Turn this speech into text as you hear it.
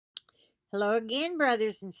Hello again,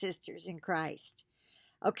 brothers and sisters in Christ.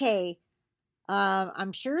 Okay,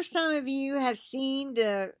 I'm sure some of you have seen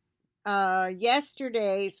the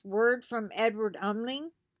yesterday's word from Edward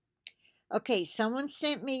Umling. Okay, someone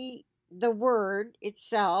sent me the word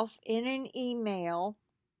itself in an email,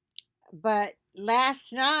 but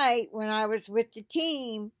last night when I was with the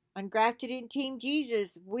team on Grafted in Team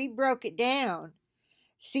Jesus, we broke it down.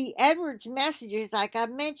 See, Edward's messages, like I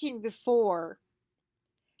mentioned before,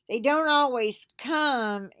 they don't always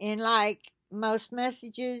come in like most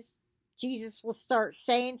messages. Jesus will start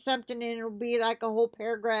saying something and it'll be like a whole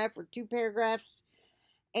paragraph or two paragraphs.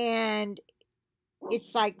 And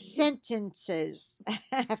it's like sentences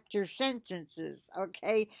after sentences,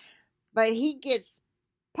 okay? But he gets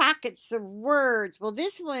pockets of words. Well,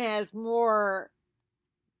 this one has more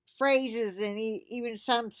phrases and even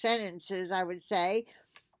some sentences, I would say.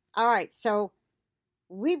 All right, so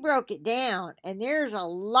we broke it down, and there's a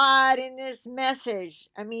lot in this message.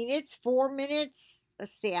 I mean, it's 4 minutes.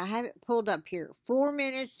 Let's see, I have it pulled up here. 4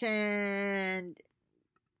 minutes, and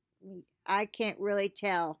I can't really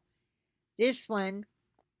tell. This one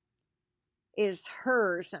is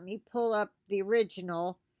hers. Let me pull up the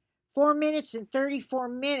original. 4 minutes and 34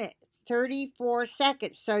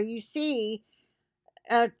 seconds. So you see,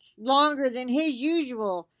 it's longer than his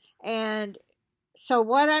usual. And so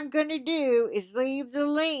what I'm going to do is leave the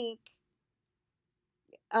link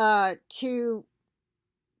to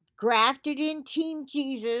Grafted in Team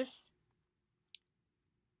Jesus,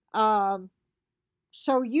 so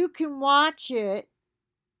you can watch it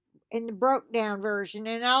in the broke down version,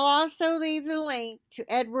 and I'll also leave the link to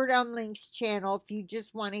Edward Umling's channel if you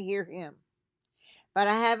just want to hear him. But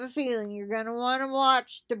I have a feeling you're going to want to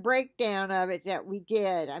watch the breakdown of it that we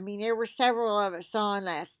did. I mean, there were several of us on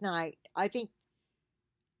last night. I think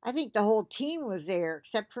the whole team was there,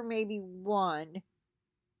 except for maybe one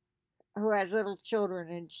who has little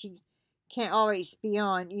children and she can't always be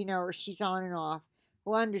on, or she's on and off.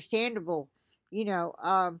 Well, understandable,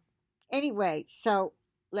 anyway, so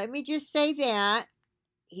let me just say that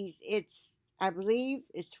I believe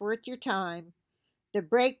it's worth your time. The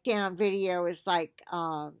breakdown video is like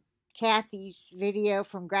Kathy's video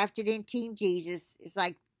from Grafted in Team Jesus is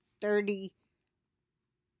like 30,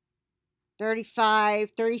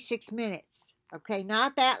 35, 36 minutes. Okay,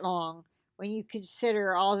 not that long when you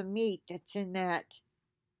consider all the meat that's in that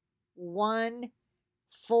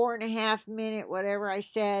 4.5 minute, whatever I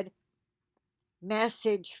said,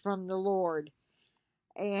 message from the Lord.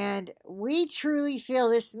 And we truly feel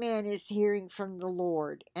this man is hearing from the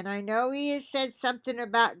Lord. And I know he has said something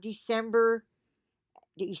about December.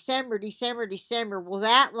 Well,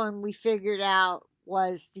 that one we figured out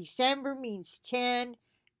was December means 10.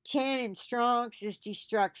 10 in Strong's is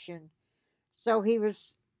destruction. So he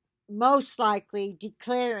was most likely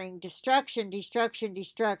declaring destruction.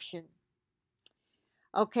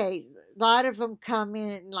 Okay, a lot of them come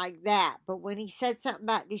in like that. But when he said something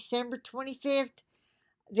about December 25th,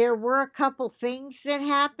 there were a couple things that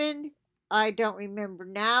happened. I don't remember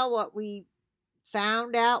now what we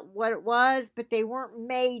found out what it was, but they weren't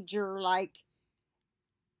major like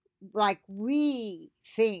we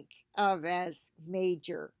think of as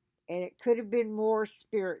major. And it could have been more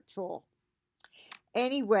spiritual.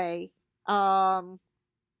 Anyway, with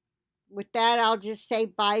that, I'll just say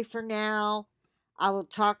bye for now. I will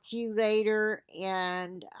talk to you later,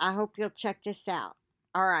 and I hope you'll check this out.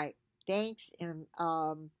 All right. Thanks, and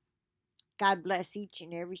God bless each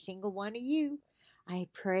and every single one of you. I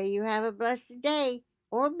pray you have a blessed day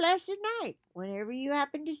or a blessed night whenever you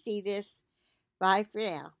happen to see this. Bye for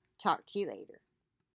now. Talk to you later.